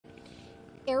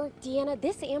Eric, Deanna,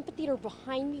 this amphitheater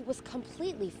behind me was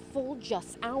completely full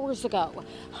just hours ago.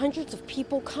 Hundreds of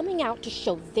people coming out to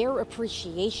show their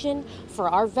appreciation for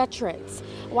our veterans.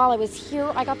 While I was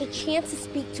here, I got the chance to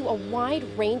speak to a wide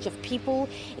range of people,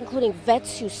 including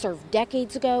vets who served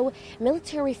decades ago,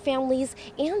 military families,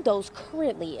 and those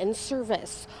currently in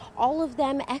service. All of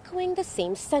them echoing the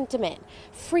same sentiment: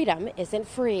 freedom isn't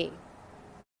free.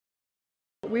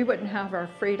 We wouldn't have our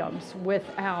freedoms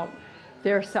without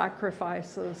their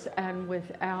sacrifices and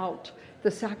without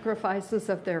the sacrifices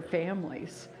of their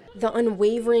families. The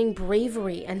unwavering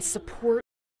bravery and support of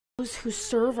those who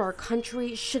serve our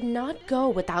country should not go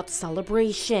without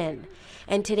celebration.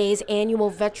 And today's annual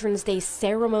Veterans Day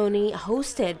ceremony,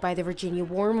 hosted by the Virginia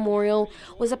War Memorial,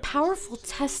 was a powerful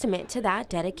testament to that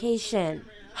dedication.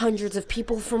 Hundreds of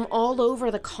people from all over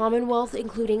the Commonwealth,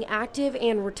 including active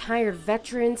and retired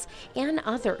veterans and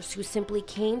others who simply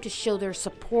came to show their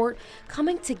support,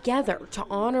 coming together to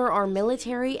honor our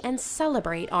military and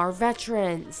celebrate our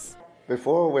veterans.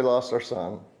 Before we lost our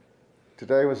son,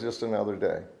 today was just another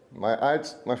day.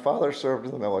 My father served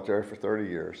in the military for 30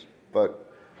 years, but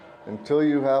until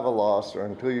you have a loss or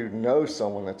until you know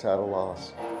someone that's had a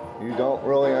loss, you don't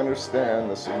really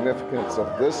understand the significance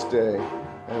of this day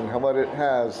and what it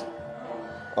has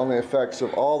on the effects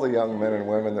of all the young men and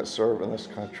women that serve in this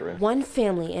country. One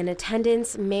family in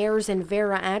attendance, Mares and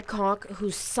Vera Adcock,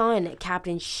 whose son,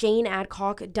 Captain Shane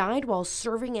Adcock, died while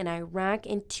serving in Iraq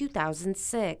in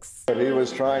 2006. But he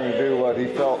was trying to do what he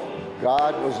felt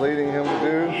God was leading him to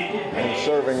do and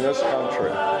serving this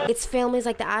country. It's families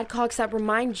like the Adcocks that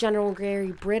remind General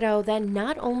Gary Brito that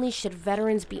not only should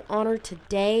veterans be honored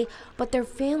today, but their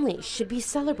families should be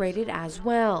celebrated as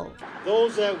well.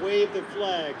 Those that wave the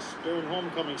flags during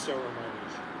homecoming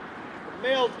ceremonies,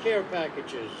 mailed care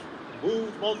packages,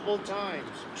 moved multiple times,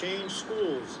 changed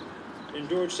schools,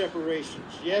 endured separations.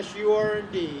 Yes, you are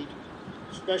indeed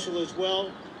special as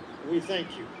well. We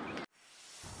thank you.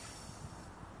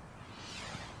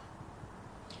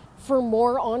 For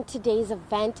more on today's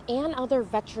event and other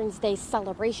Veterans Day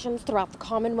celebrations throughout the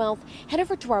Commonwealth, head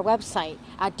over to our website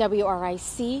at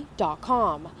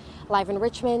WRIC.com. Live in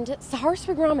Richmond, Sahar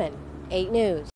Srigraman, 8 News.